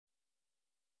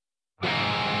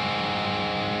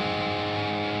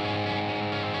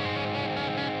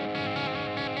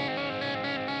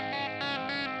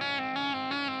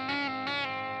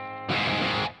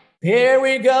Here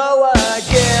we go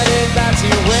again,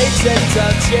 infatuation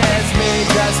touches me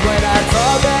just when I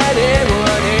thought that it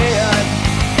would end.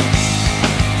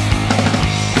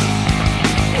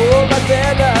 Oh, but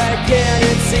then again,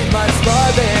 it seems much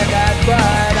more than that,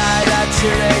 but I'm not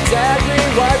sure exactly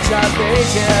what you're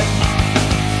thinking.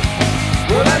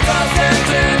 Well, I'm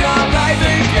constantly on life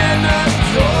again,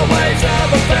 there's always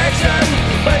of affection,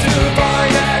 but to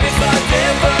find that it's not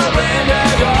different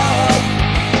at all.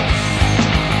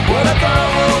 Well, I throw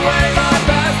away my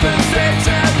past mistakes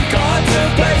and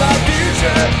contemplate my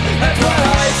future. That's what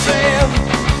I say.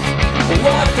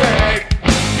 What thing?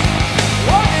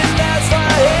 What if that's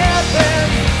what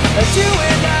happened? You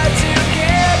and I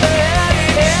together, and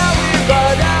in hell we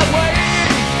run away.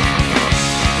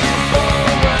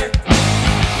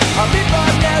 I'm in my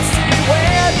nasty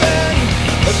weapon,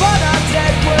 but I'm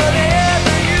dead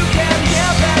whenever you can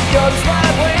get that comes my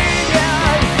way.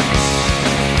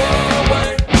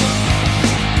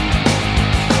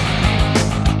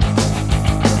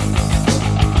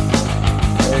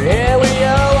 Here we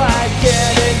go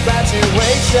again,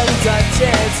 infatuation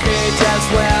touches me just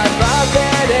where I thought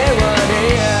that it would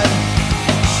end.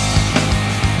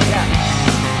 Yeah.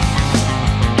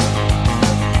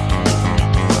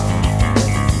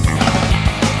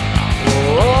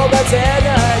 Oh, but then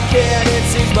again, it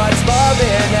seems much more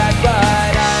than that, but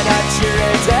I'm not sure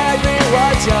exactly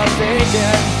what you're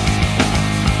thinking.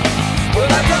 Well,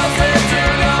 I'm